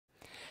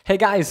Hey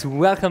guys,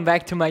 welcome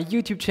back to my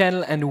YouTube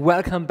channel and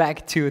welcome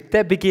back to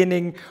the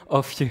beginning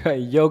of your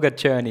yoga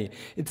journey.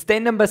 It's day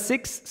number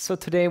 6, so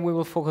today we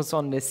will focus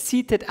on the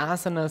seated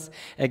asanas.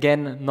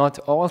 Again, not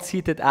all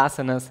seated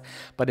asanas,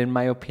 but in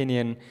my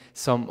opinion,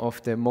 some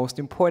of the most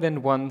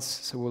important ones.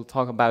 So we'll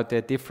talk about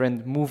the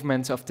different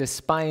movements of the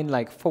spine,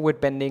 like forward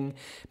bending,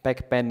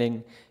 back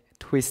bending,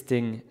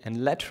 twisting,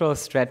 and lateral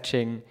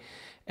stretching.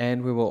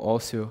 And we will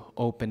also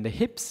open the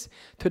hips.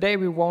 Today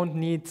we won't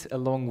need a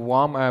long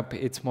warm-up.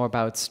 It's more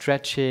about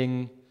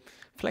stretching,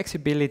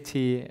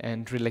 flexibility,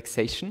 and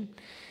relaxation.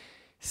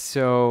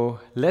 So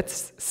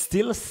let's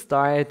still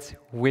start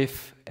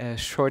with a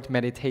short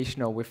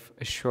meditation or with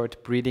a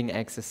short breathing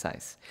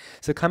exercise.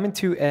 So come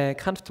into a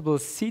comfortable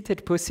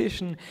seated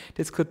position.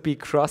 This could be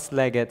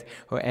cross-legged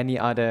or any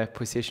other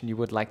position you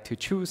would like to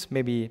choose.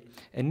 Maybe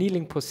a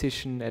kneeling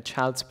position, a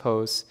child's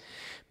pose.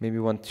 Maybe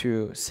you want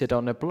to sit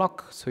on a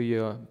block so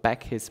your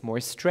back is more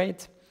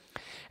straight.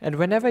 And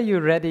whenever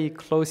you're ready,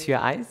 close your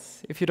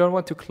eyes. If you don't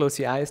want to close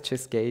your eyes,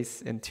 just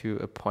gaze into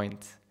a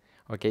point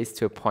or gaze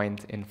to a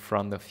point in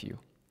front of you.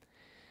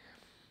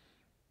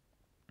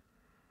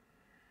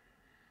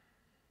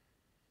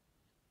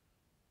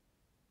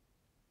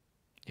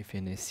 If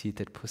you're in a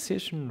seated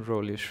position,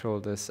 roll your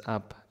shoulders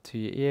up to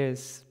your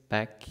ears,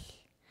 back,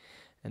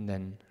 and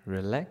then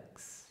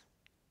relax.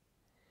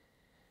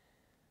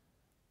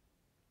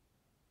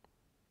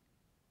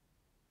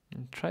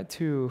 And try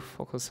to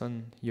focus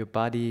on your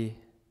body,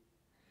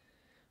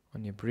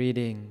 on your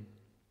breathing.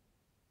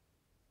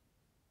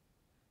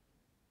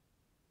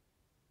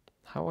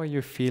 How are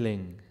you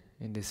feeling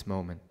in this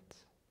moment?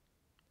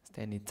 Is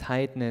there any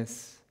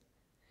tightness?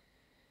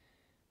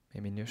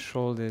 Maybe in your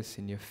shoulders,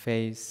 in your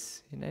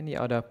face, in any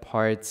other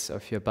parts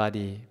of your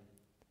body.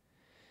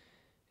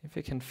 If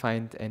you can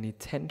find any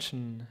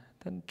tension,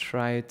 then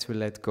try to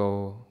let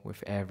go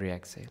with every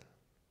exhale.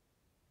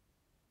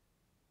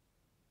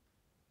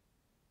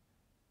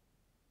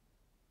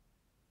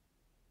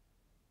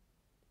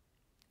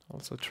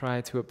 Also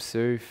try to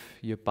observe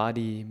your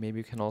body. Maybe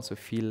you can also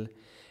feel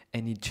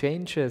any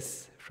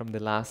changes from the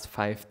last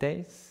 5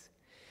 days.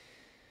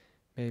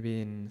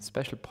 Maybe in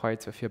special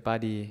parts of your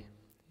body,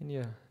 in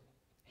your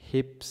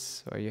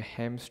hips or your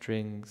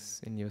hamstrings,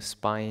 in your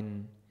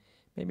spine.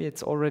 Maybe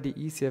it's already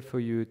easier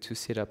for you to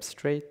sit up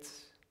straight.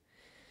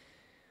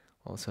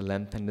 Also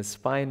lengthen the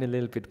spine a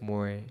little bit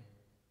more.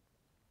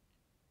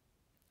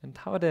 And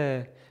how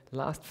the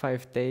last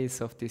 5 days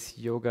of this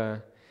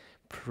yoga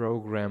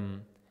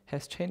program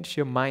has changed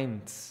your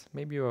mind.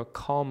 Maybe you are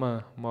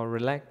calmer, more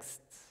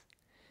relaxed.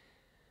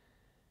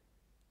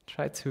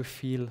 Try to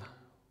feel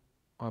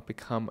or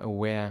become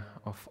aware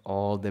of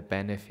all the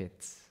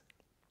benefits.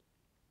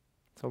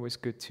 It's always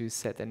good to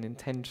set an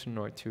intention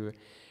or to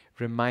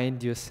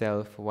remind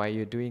yourself why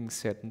you're doing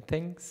certain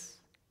things.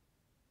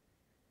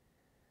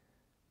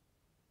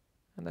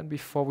 And then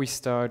before we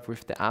start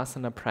with the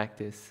asana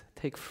practice,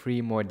 take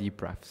 3 more deep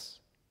breaths.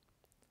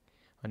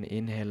 On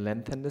inhale,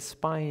 lengthen the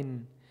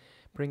spine.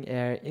 Bring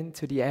air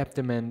into the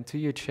abdomen, to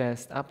your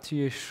chest, up to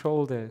your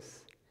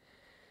shoulders.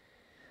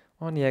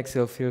 On the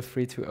exhale, feel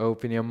free to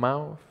open your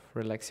mouth,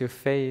 relax your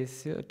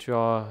face, your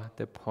jaw,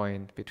 the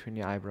point between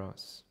your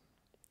eyebrows.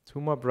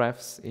 2 more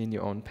breaths in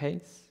your own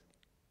pace.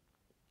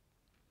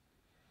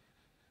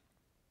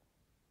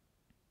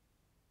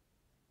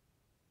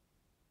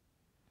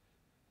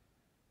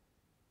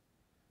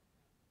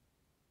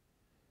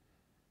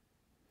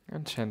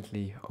 And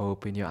gently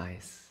open your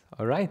eyes.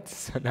 Alright,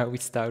 so now we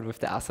start with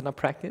the asana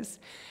practice.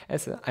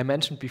 As I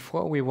mentioned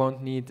before, we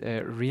won't need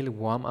a real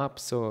warm-up,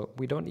 so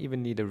we don't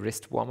even need a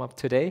wrist warm-up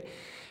today.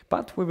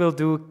 But we will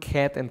do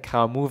cat and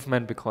cow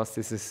movement because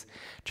this is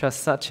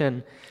just such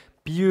a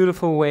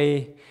beautiful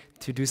way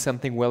to do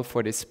something well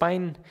for the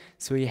spine.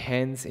 So your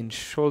hands in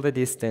shoulder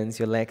distance,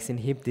 your legs in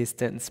hip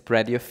distance,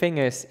 spread your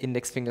fingers,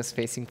 index fingers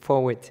facing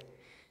forward.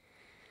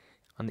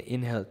 On the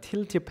inhale,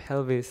 tilt your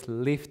pelvis,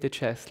 lift the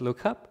chest,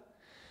 look up.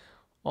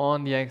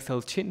 On the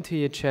exhale, chin to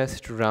your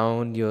chest,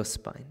 round your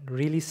spine.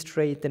 Really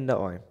straighten the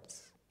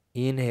arms.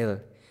 Inhale,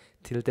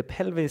 tilt the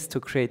pelvis to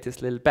create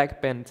this little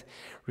back bend.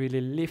 Really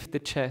lift the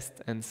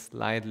chest and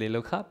slightly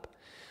look up.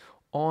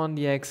 On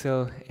the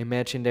exhale,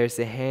 imagine there's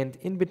a hand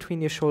in between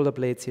your shoulder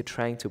blades you're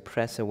trying to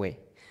press away.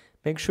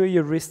 Make sure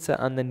your wrists are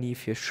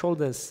underneath your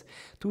shoulders.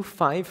 Do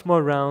 5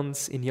 more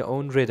rounds in your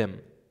own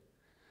rhythm.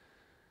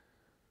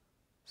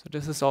 So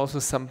this is also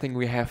something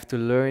we have to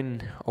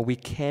learn, or we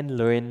can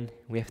learn,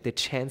 we have the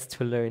chance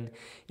to learn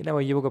in our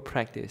yoga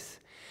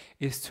practice,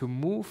 is to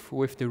move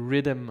with the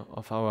rhythm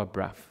of our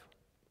breath.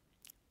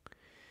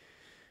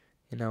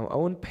 In our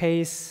own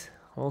pace,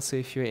 also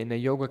if you're in a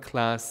yoga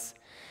class,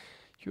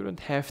 you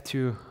don't have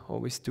to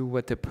always do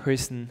what the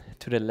person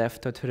to the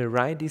left or to the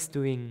right is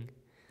doing.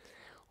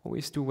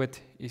 Always do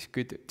what is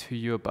good to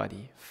your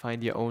body.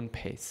 Find your own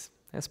pace,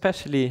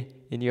 especially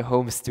in your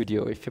home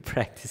studio if you're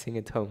practicing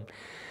at home.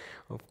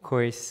 Of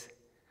course,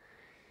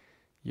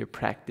 your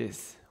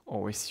practice,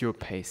 always your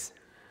pace.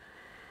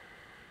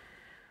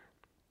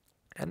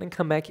 And then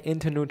come back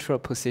into neutral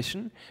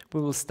position.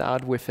 We will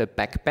start with a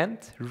back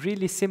bend,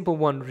 really simple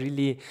one,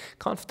 really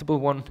comfortable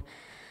one,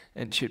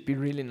 and should be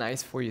really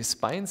nice for your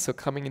spine. So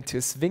coming into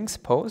a Sphinx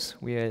pose,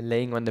 we are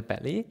laying on the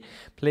belly.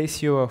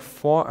 Place your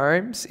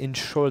forearms in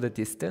shoulder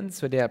distance,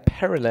 so they are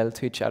parallel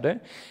to each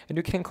other. And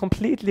you can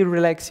completely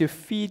relax your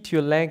feet,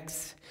 your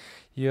legs,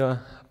 your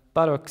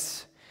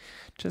buttocks.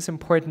 Just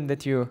important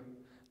that you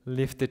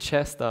lift the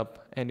chest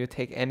up and you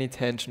take any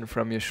tension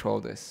from your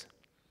shoulders.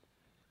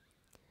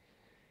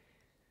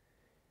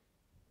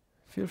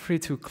 Feel free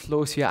to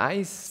close your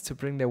eyes to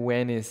bring the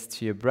awareness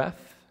to your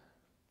breath.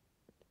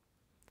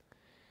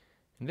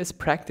 And this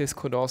practice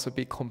could also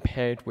be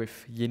compared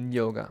with yin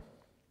yoga.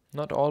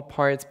 Not all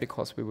parts,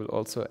 because we will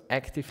also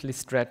actively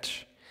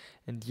stretch,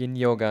 and yin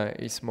yoga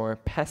is more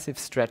passive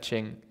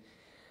stretching.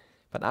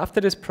 But after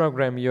this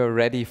program, you're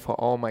ready for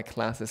all my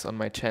classes on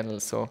my channel,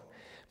 so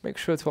make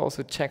sure to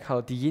also check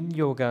out the yin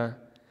yoga.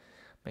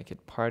 Make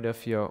it part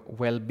of your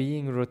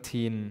well-being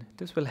routine.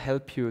 This will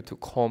help you to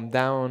calm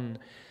down,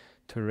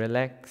 to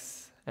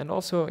relax, and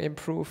also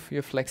improve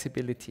your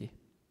flexibility.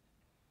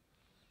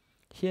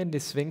 Here in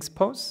this Sphinx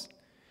pose,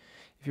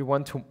 if you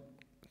want to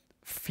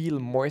feel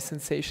more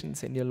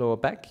sensations in your lower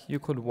back, you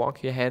could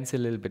walk your hands a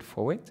little bit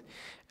forward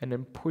and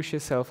then push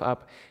yourself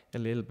up a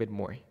little bit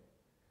more.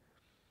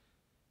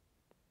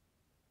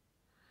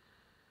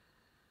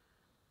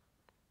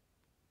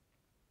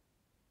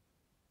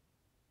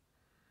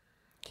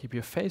 Keep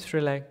your face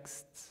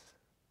relaxed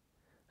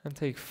and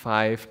take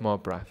 5 more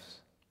breaths.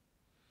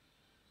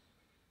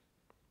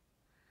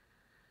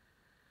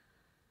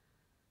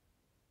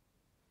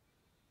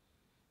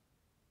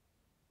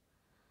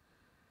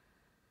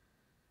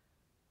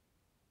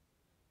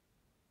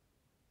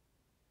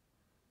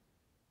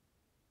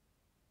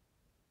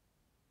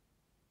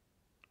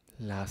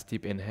 Last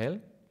deep inhale.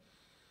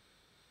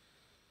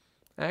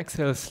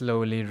 Exhale,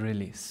 slowly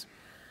release.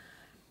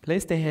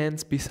 Place the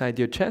hands beside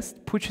your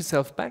chest. Put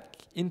yourself back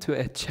into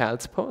a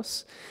child's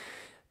pose.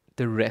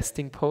 The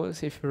resting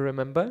pose, if you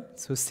remember.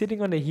 So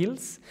sitting on the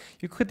heels.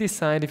 You could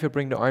decide if you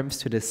bring the arms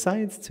to the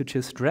sides to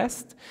just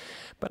rest.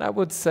 But I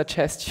would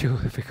suggest you,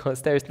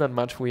 because there is not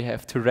much we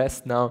have to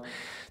rest now,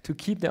 to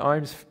keep the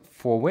arms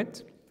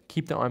forward.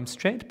 Keep the arms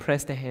straight.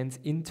 Press the hands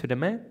into the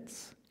mat.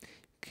 You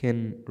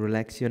can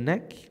relax your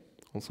neck.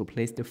 Also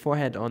place the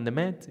forehead on the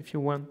mat if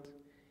you want.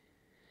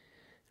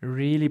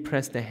 Really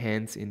press the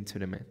hands into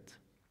the mat.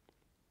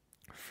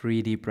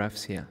 3 deep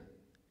breaths here.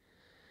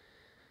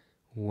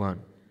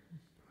 1.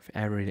 With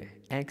every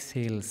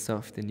exhale,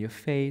 soften your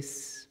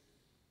face,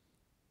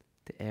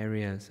 the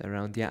areas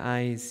around your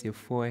eyes, your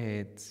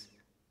forehead.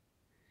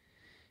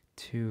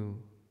 2.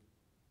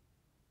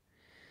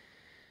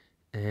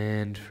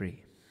 And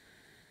 3.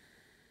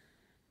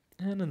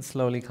 And then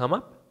slowly come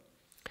up.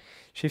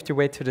 Shift your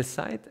weight to the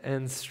side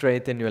and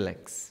straighten your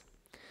legs.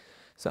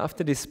 So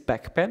after this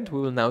back bend, we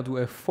will now do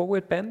a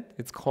forward bend.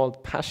 It's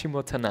called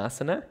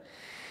Paschimottanasana.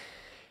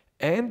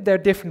 And there are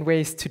different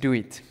ways to do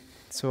it.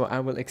 So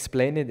I will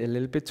explain it a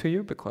little bit to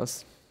you,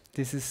 because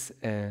this is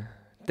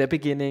the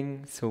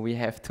beginning, so we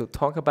have to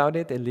talk about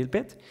it a little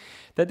bit.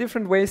 There are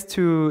different ways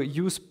to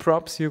use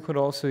props. You could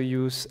also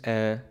use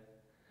a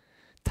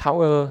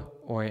towel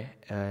or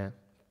a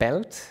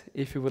belt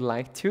if you would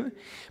like to,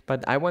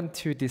 but I want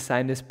to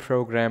design this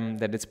program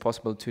that it's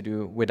possible to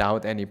do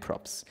without any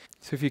props.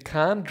 So if you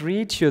can't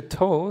reach your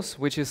toes,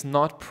 which is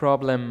not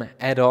problem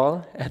at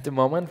all at the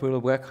moment, we will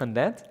work on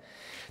that,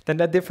 then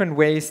there are different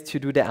ways to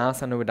do the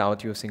asana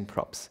without using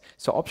props.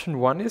 So option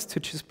 1 is to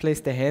just place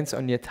the hands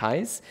on your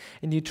thighs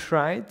and you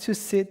try to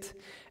sit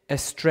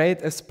as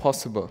straight as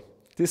possible.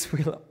 This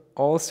will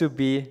also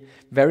be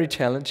very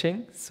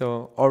challenging,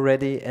 so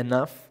already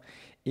enough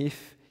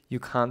if you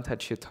can't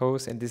touch your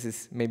toes, and this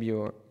is maybe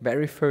your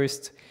very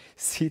first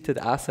seated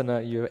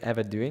asana you're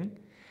ever doing.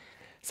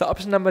 So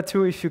option number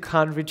 2, if you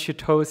can't reach your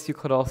toes, you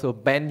could also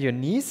bend your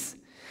knees,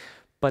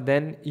 but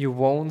then you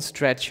won't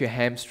stretch your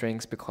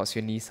hamstrings because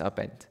your knees are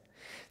bent.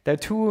 There are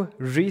 2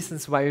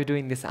 reasons why you're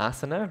doing this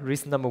asana.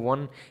 Reason number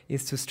 1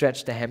 is to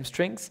stretch the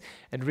hamstrings,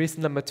 and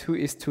reason number 2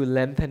 is to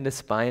lengthen the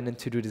spine and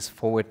to do this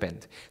forward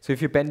bend. So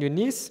if you bend your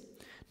knees,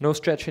 no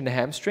stretch in the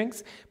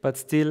hamstrings, but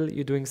still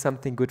you're doing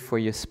something good for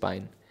your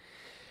spine.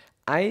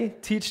 I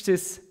teach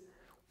this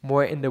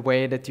more in the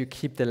way that you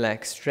keep the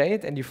legs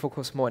straight and you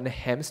focus more on the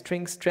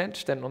hamstring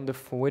stretch than on the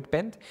forward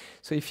bend.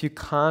 So if you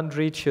can't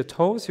reach your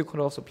toes, you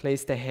can also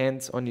place the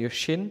hands on your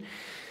shin,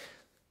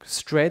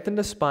 straighten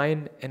the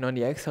spine, and on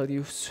the exhale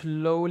you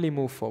slowly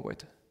move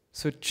forward.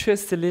 So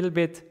just a little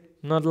bit,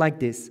 not like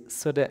this,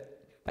 so the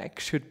back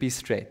should be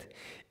straight.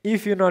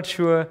 If you're not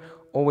sure,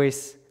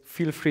 always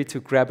feel free to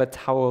grab a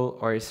towel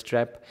or a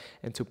strap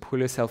and to pull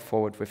yourself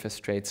forward with a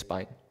straight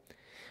spine.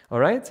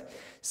 Alright,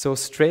 so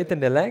straighten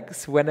the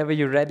legs. Whenever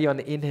you're ready on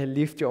the inhale,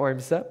 lift your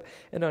arms up,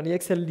 and on the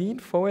exhale, lean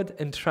forward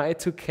and try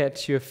to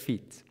catch your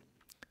feet.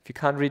 If you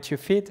can't reach your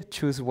feet,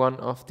 choose one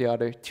of the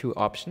other 2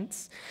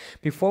 options.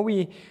 Before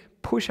we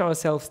push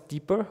ourselves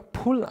deeper,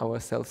 pull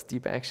ourselves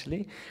deeper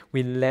actually,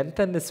 we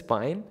lengthen the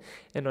spine,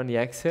 and on the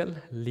exhale,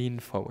 lean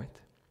forward.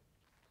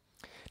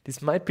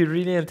 This might be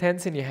really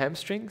intense in your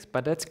hamstrings,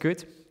 but that's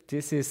good.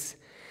 This is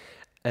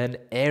an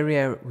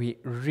area we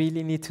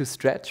really need to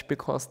stretch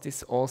because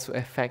this also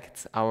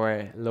affects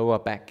our lower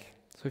back.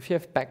 So if you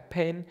have back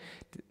pain,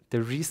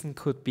 the reason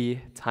could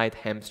be tight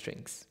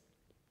hamstrings.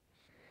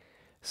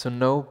 So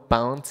no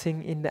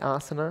bouncing in the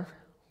asana.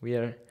 We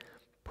are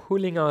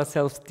pulling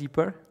ourselves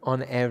deeper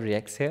on every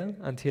exhale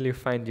until you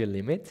find your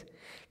limit.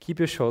 Keep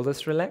your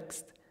shoulders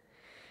relaxed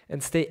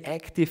and stay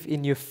active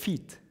in your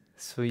feet.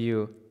 So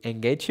you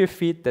engage your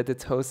feet that the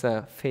toes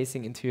are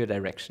facing into your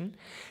direction.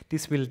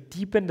 This will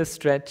deepen the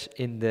stretch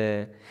in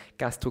the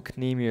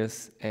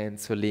gastrocnemius and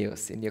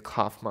soleus, in your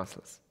calf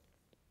muscles.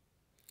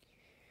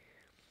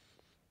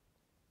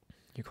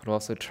 You could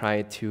also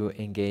try to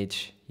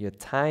engage your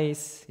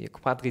thighs, your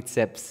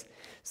quadriceps,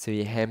 so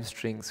your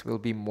hamstrings will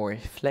be more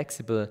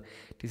flexible.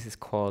 This is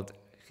called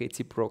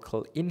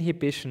reciprocal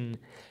inhibition.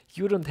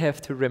 You don't have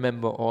to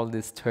remember all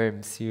these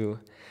terms.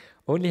 You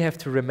only have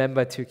to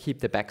remember to keep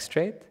the back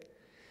straight,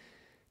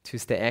 to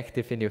stay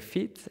active in your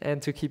feet,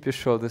 and to keep your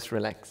shoulders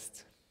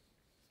relaxed.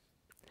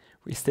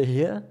 We stay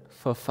here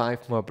for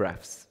 5 more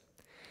breaths.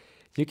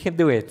 You can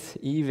do it,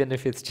 even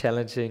if it's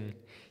challenging.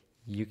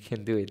 You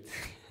can do it.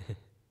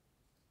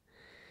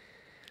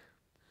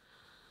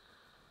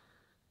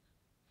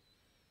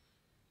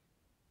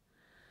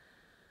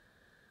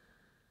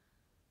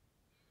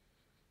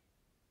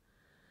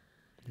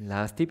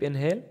 Last deep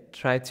inhale.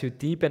 Try to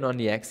deepen on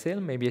the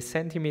exhale, maybe a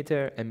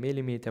centimeter, a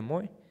millimeter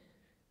more.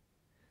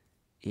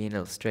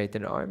 Inhale,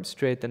 straighten the arms,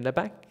 straighten the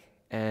back,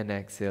 and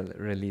exhale,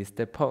 release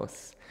the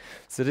pose.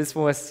 So this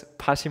was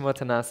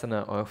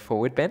Paschimottanasana, or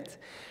forward bend,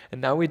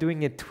 and now we're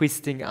doing a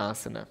twisting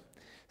asana.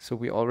 So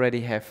we already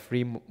have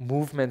 3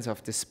 movements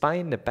of the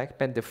spine, the back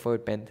bend, the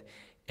forward bend,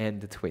 and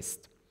the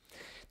twist.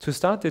 To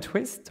start the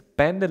twist,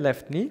 bend the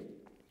left knee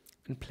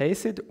and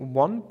place it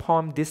 1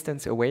 palm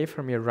distance away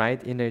from your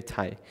right inner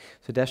thigh.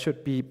 So that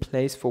should be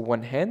placed for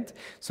 1 hand,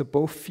 so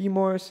both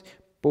femurs,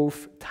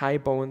 both thigh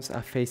bones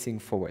are facing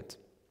forward.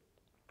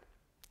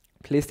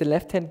 Place the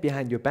left hand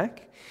behind your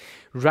back,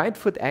 right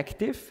foot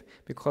active,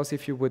 because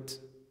if you would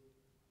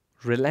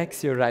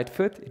relax your right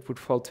foot, it would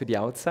fall to the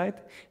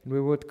outside, and we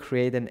would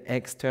create an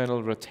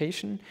external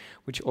rotation,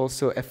 which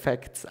also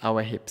affects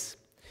our hips.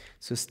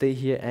 So stay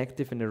here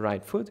active in the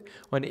right foot.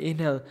 On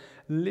inhale,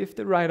 lift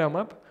the right arm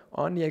up.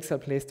 On the exhale,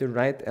 place the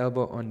right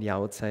elbow on the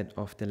outside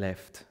of the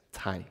left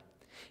thigh.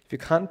 If you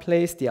can't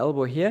place the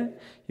elbow here,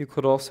 you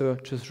could also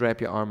just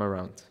wrap your arm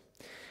around.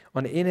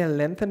 On inhale,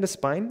 lengthen the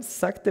spine,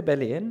 suck the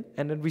belly in,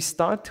 and then we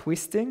start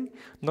twisting,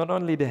 not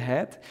only the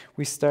head,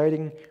 we're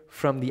starting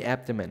from the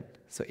abdomen.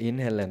 So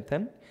inhale,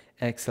 lengthen,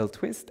 exhale,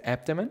 twist,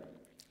 abdomen,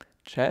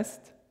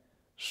 chest,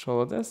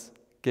 shoulders,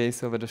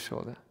 gaze over the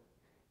shoulder.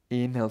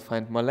 Inhale,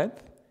 find more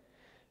length,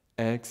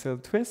 exhale,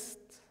 twist,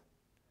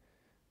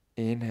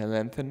 inhale,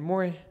 lengthen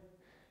more,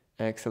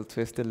 exhale,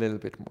 twist a little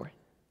bit more.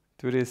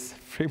 Do this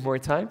 3 more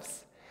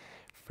times,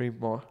 3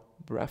 more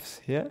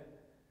breaths here,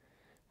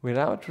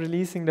 without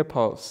releasing the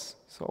pulse.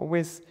 So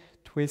always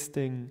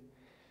twisting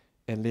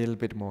a little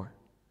bit more.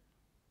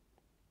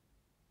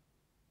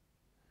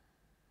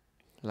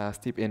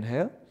 Last deep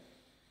inhale.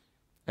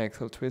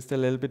 Exhale, twist a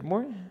little bit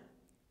more.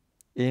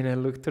 Inhale,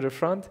 look to the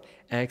front.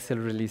 Exhale,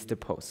 release the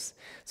pose.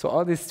 So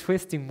all these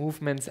twisting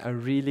movements are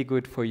really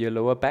good for your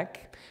lower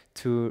back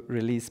to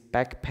release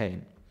back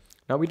pain.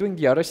 Now we're doing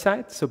the other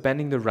side, so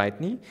bending the right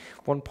knee,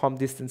 1 palm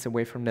distance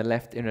away from the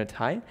left inner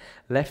thigh,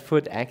 left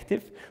foot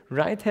active,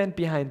 right hand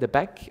behind the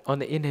back. On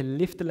the inhale,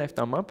 lift the left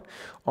arm up.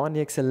 On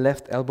the exhale,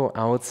 left elbow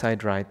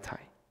outside right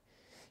thigh.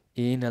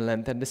 Inhale,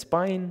 lengthen the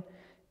spine.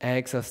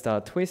 Exhale,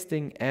 start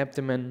twisting,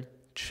 abdomen,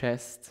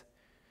 chest,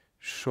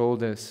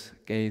 shoulders,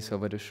 gaze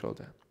over the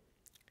shoulder.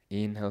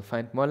 Inhale,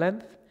 find more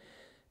length.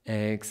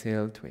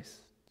 Exhale, twist.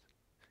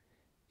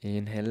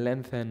 Inhale,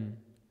 lengthen.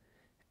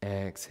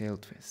 Exhale,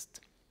 twist.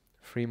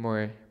 3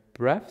 more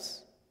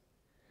breaths.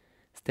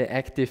 Stay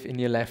active in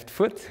your left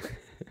foot.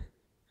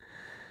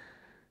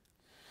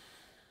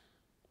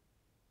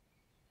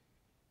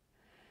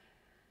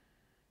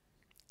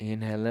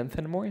 Inhale,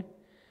 lengthen more.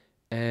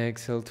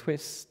 Exhale,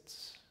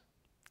 twist.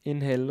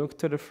 Inhale, look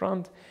to the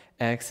front.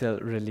 Exhale,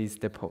 release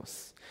the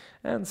pose.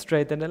 And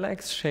straighten the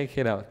legs, shake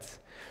it out.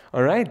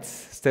 All right,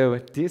 so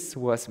this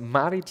was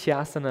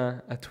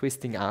Marityasana, a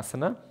twisting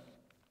asana.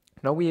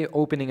 Now we are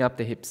opening up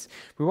the hips.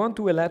 We won't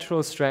do a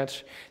lateral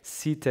stretch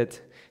seated.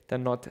 There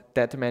are not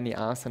that many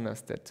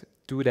asanas that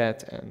do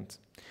that, and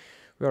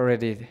we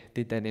already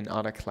did that in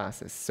other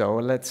classes. So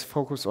let's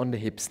focus on the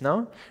hips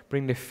now.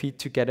 Bring the feet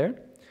together,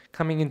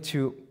 coming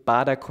into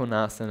Baddha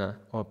Konasana,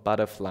 or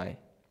butterfly.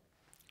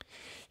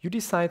 You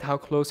decide how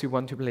close you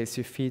want to place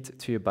your feet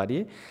to your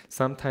body.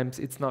 Sometimes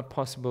it's not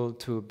possible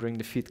to bring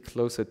the feet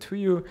closer to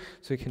you,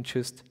 so you can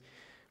just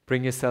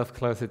bring yourself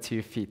closer to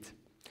your feet.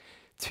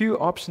 2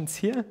 options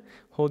here.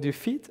 hold your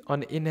feet.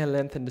 On the inhale,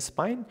 lengthen the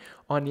spine.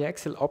 On the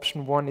exhale,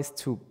 option 1 is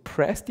to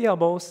press the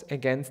elbows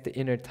against the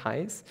inner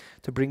thighs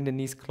to bring the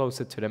knees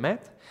closer to the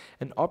mat.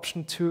 And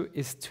option 2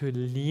 is to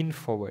lean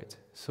forward.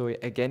 So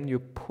again, you're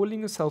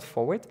pulling yourself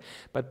forward,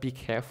 but be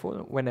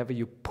careful whenever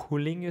you're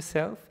pulling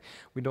yourself.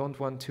 We don't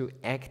want to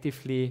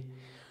actively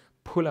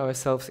pull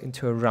ourselves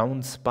into a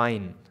round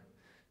spine.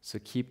 So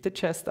keep the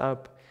chest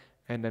up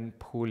and then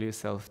pull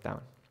yourself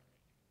down.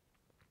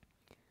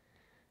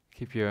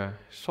 Keep your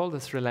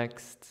shoulders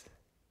relaxed.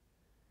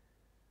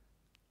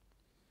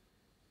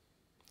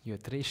 Your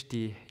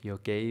drishti, your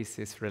gaze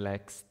is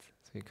relaxed.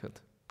 So you could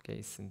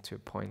gaze into a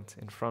point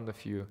in front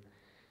of you.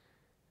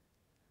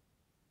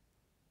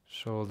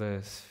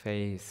 Shoulders,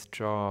 face,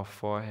 jaw,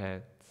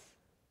 forehead.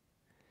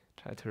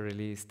 Try to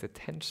release the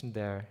tension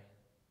there.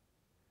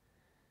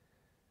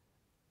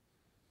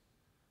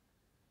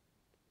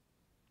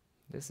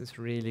 This is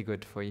really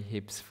good for your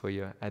hips, for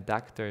your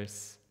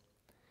adductors.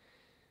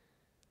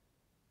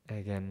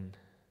 Again,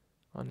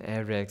 on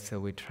every exhale,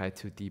 we try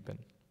to deepen.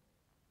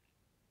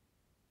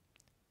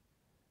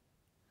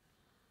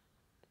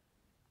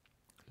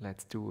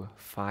 Let's do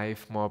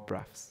 5 more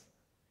breaths.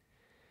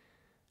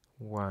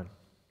 1,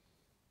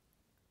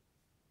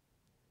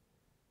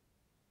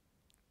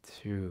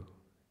 2,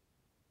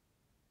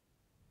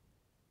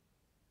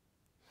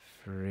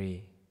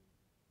 3,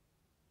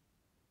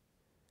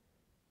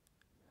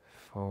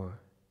 4,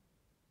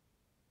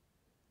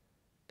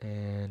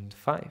 and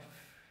 5.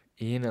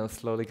 Inhale,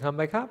 slowly come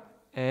back up,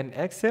 and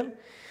exhale.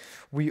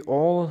 We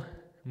all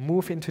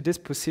move into this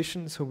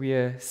position, so we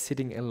are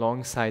sitting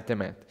alongside the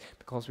mat,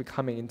 because we're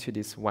coming into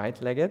this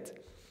wide-legged,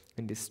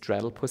 in this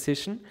straddle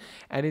position,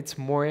 and it's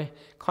more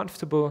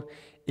comfortable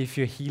if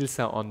your heels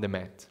are on the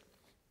mat.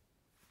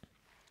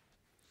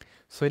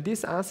 So in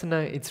this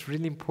asana, it's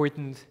really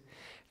important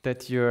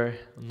that you're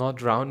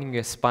not rounding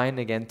your spine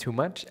again too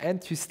much,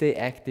 and to stay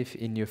active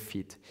in your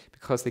feet.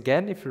 Because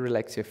again, if you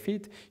relax your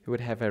feet, you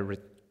would have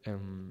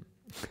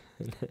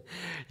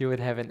you would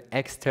have an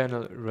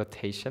external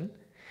rotation.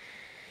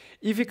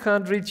 If you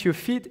can't reach your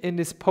feet in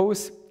this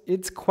pose,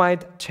 it's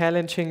quite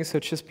challenging, so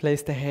just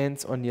place the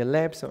hands on your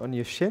laps or on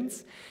your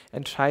shins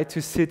and try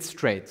to sit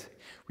straight.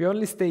 We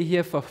only stay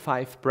here for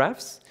 5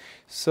 breaths,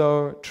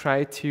 so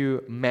try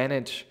to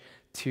manage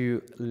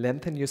to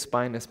lengthen your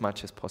spine as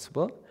much as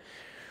possible.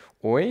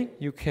 Or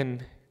you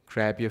can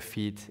grab your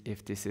feet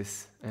if this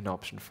is an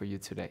option for you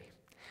today.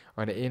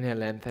 On the inhale,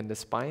 lengthen the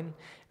spine,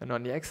 and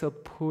on the exhale,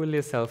 pull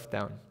yourself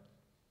down.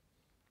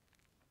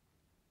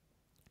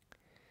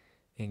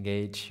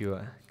 Engage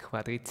your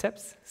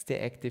quadriceps, stay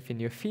active in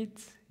your feet,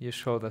 your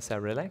shoulders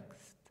are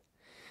relaxed.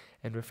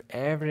 And with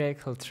every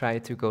exhale, try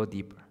to go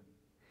deeper.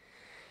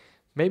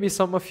 Maybe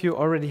some of you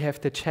already have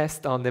the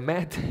chest on the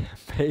mat,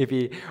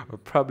 maybe or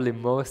probably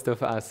most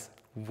of us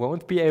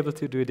won't be able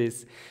to do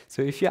this.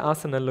 So if your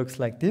asana looks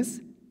like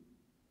this,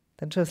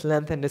 then just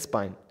lengthen the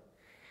spine.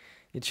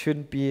 It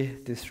shouldn't be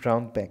this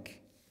round back,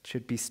 it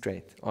should be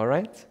straight, all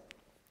right?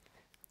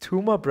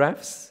 2 more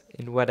breaths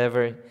in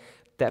whatever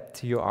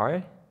depth you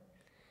are.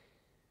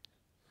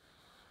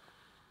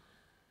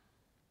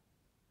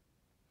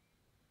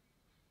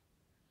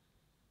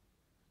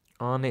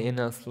 On the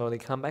inhale, slowly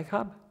come back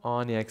up.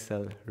 On the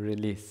exhale,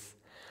 release.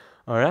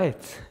 All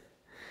right.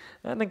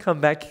 And then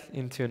come back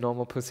into a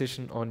normal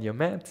position on your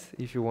mat.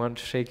 If you want,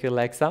 shake your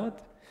legs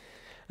out.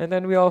 And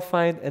then we all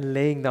find a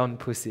laying down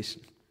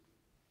position.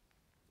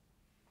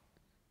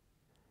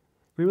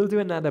 We will do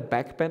another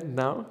back bend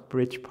now,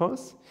 bridge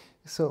pose.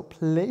 So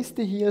place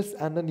the heels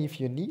underneath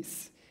your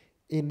knees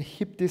in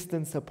hip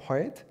distance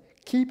apart.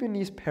 Keep your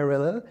knees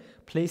parallel.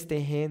 Place the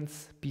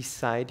hands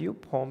beside you,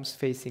 palms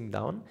facing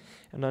down.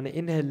 And on the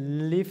inhale,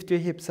 lift your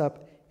hips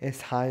up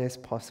as high as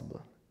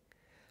possible.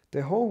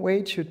 The whole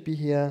weight should be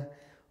here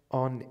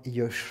on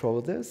your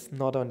shoulders,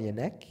 not on your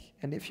neck.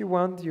 And if you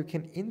want, you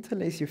can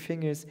interlace your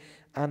fingers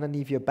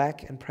underneath your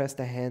back and press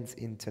the hands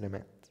into the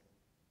mat.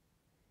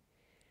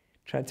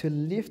 Try to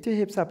lift your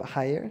hips up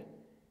higher.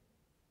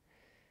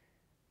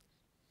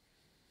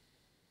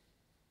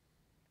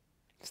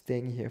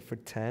 Staying here for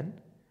 10,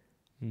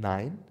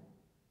 9,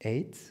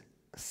 8,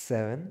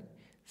 7,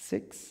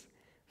 6,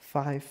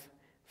 5,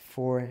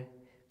 4,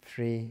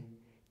 3,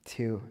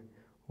 2,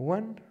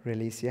 1.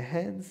 Release your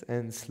hands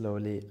and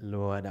slowly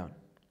lower down.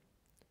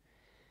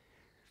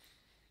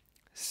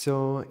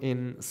 So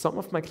in some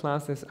of my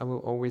classes, I will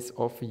always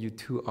offer you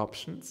 2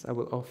 options. I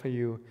will offer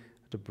you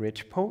the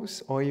bridge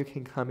pose, or you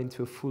can come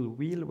into a full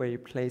wheel where you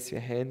place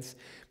your hands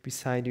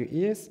beside your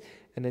ears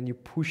and then you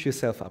push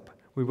yourself up.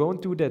 We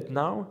won't do that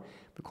now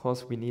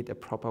because we need a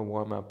proper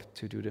warm-up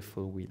to do the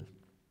full wheel.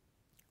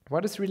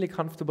 What is really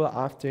comfortable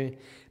after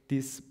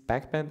this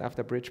back bend,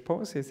 after bridge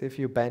pose, is if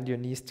you bend your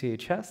knees to your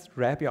chest,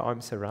 wrap your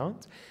arms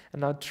around,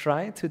 and now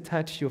try to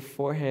touch your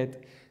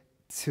forehead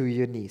to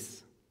your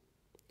knees.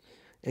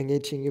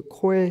 Engaging your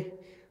core.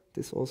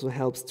 This also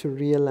helps to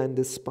realign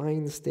the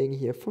spine, staying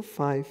here for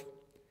 5,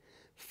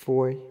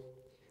 4,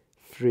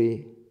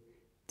 3,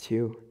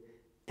 2,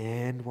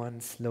 and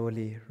 1.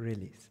 Slowly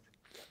release.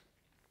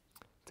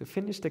 To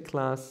finish the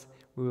class,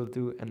 we will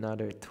do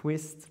another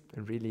twist,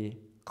 a really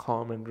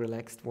calm and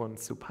relaxed one,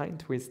 supine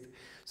twist.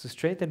 So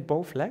straighten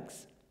both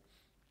legs.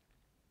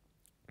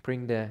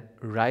 Bring the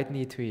right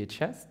knee to your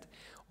chest.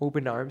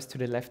 Open the arms to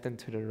the left and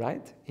to the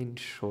right in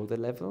shoulder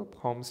level,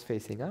 palms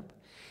facing up.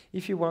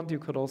 If you want, you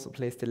could also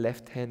place the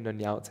left hand on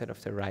the outside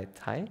of the right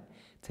thigh.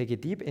 Take a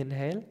deep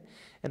inhale,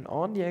 and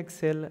on the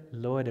exhale,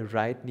 lower the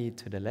right knee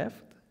to the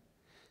left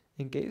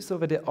and gaze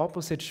over the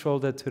opposite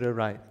shoulder to the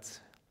right.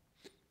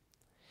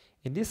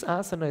 In this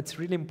asana, it's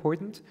really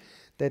important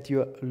that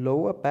your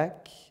lower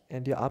back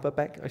and your upper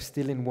back are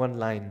still in one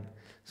line.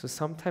 So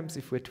sometimes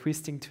if we're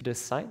twisting to the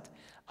side,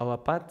 our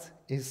butt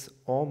is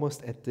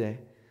almost at the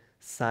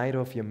side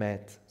of your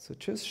mat. So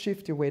just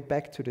shift your weight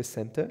back to the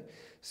center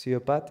so your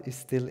butt is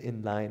still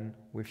in line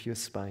with your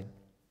spine.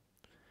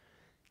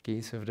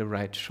 Gaze over the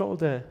right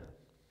shoulder.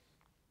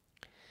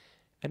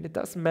 And it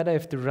doesn't matter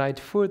if the right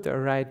foot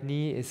or right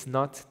knee is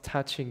not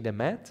touching the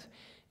mat.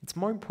 It's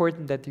more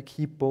important that you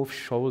keep both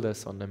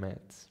shoulders on the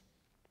mat.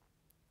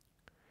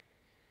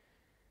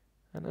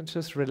 And then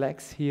just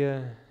relax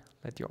here.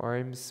 Let your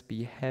arms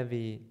be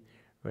heavy.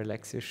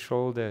 Relax your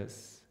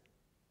shoulders.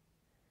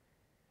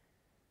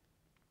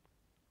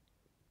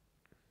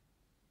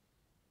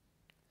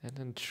 And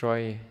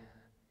enjoy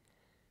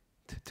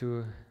to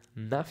do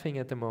nothing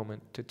at the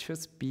moment, to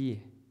just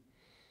be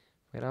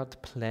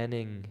without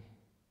planning,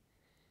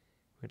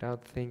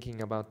 without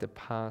thinking about the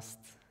past.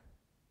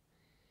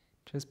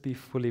 Just be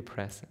fully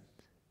present.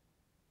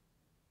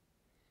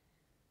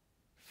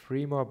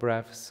 3 more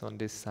breaths on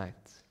this side.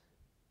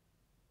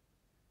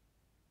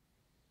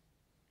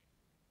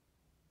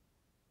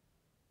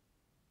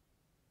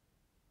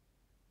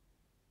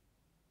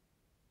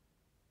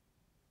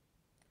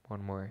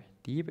 One more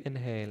deep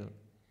inhale.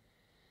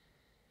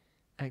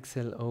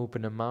 Exhale,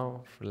 open the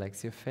mouth,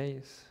 relax your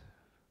face.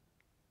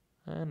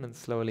 And then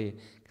slowly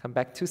come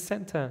back to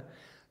center.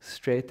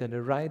 Straighten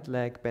the right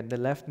leg, bend the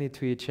left knee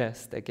to your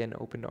chest. Again,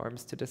 open the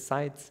arms to the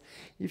sides.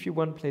 If you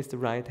want, place the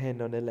right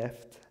hand on the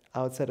left,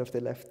 outside of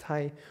the left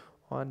thigh.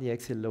 On the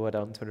exhale, lower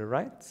down to the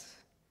right.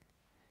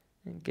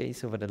 And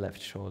gaze over the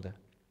left shoulder.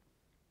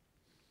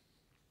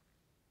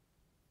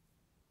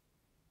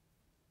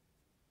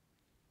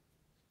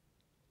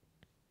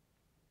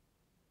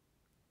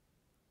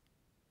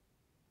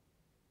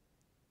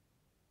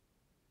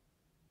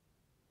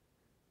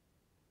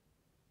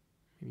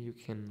 You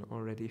can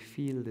already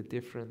feel the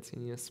difference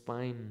in your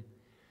spine,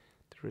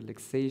 the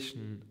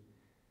relaxation.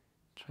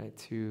 Try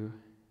to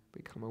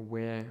become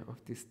aware of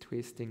this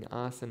twisting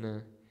asana,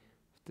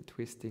 of the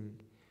twisting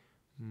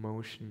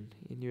motion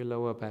in your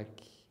lower back.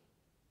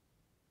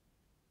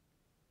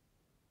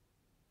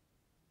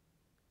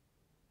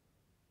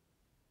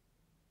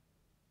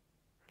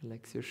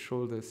 Relax your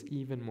shoulders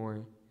even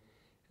more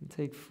and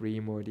take 3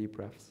 more deep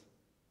breaths.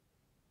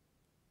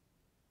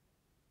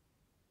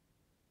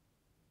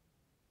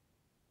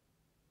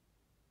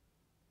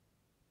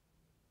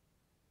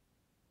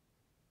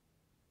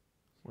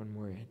 One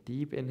more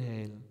deep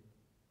inhale.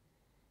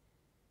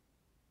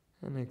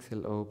 And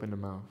exhale, open the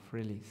mouth,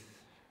 release.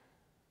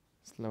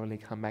 Slowly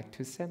come back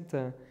to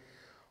center.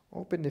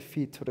 Open the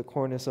feet to the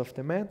corners of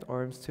the mat,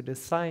 arms to the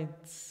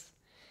sides.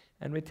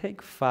 And we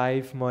take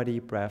 5 more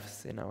deep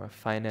breaths in our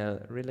final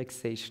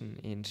relaxation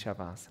in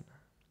Shavasana.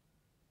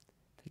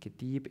 Take a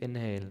deep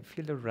inhale.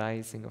 Feel the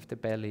rising of the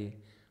belly,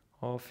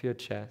 of your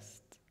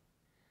chest.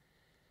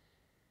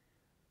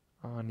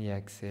 On the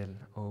exhale,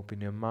 open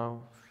your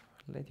mouth.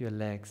 Let your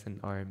legs and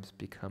arms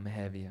become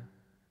heavier.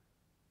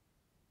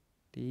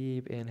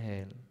 Deep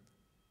inhale.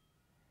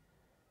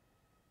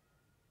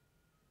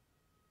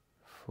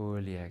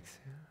 Fully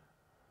exhale.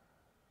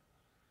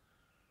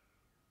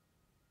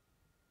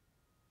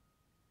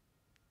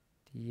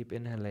 Deep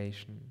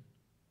inhalation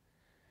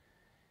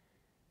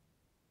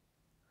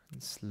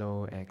and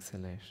slow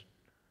exhalation.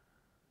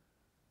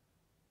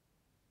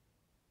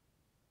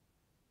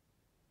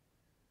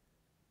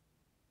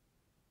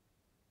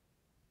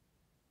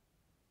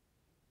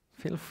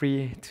 Feel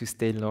free to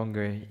stay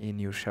longer in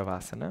your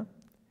Shavasana.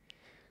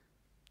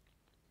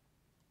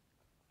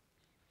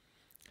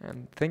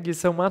 And thank you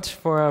so much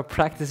for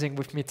practicing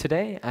with me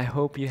today. I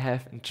hope you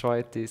have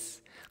enjoyed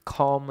this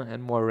calm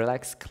and more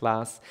relaxed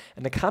class.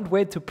 And I can't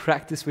wait to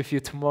practice with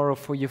you tomorrow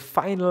for your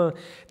final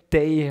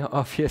day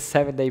of your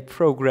 7-day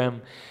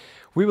program.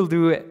 We will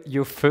do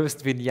your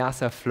first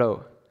vinyasa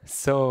flow.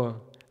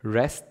 So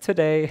rest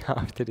today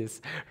after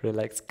this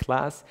relaxed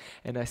class.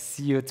 And I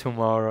see you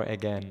tomorrow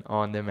again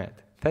on the mat.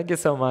 Thank you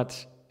so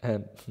much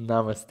and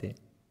namaste.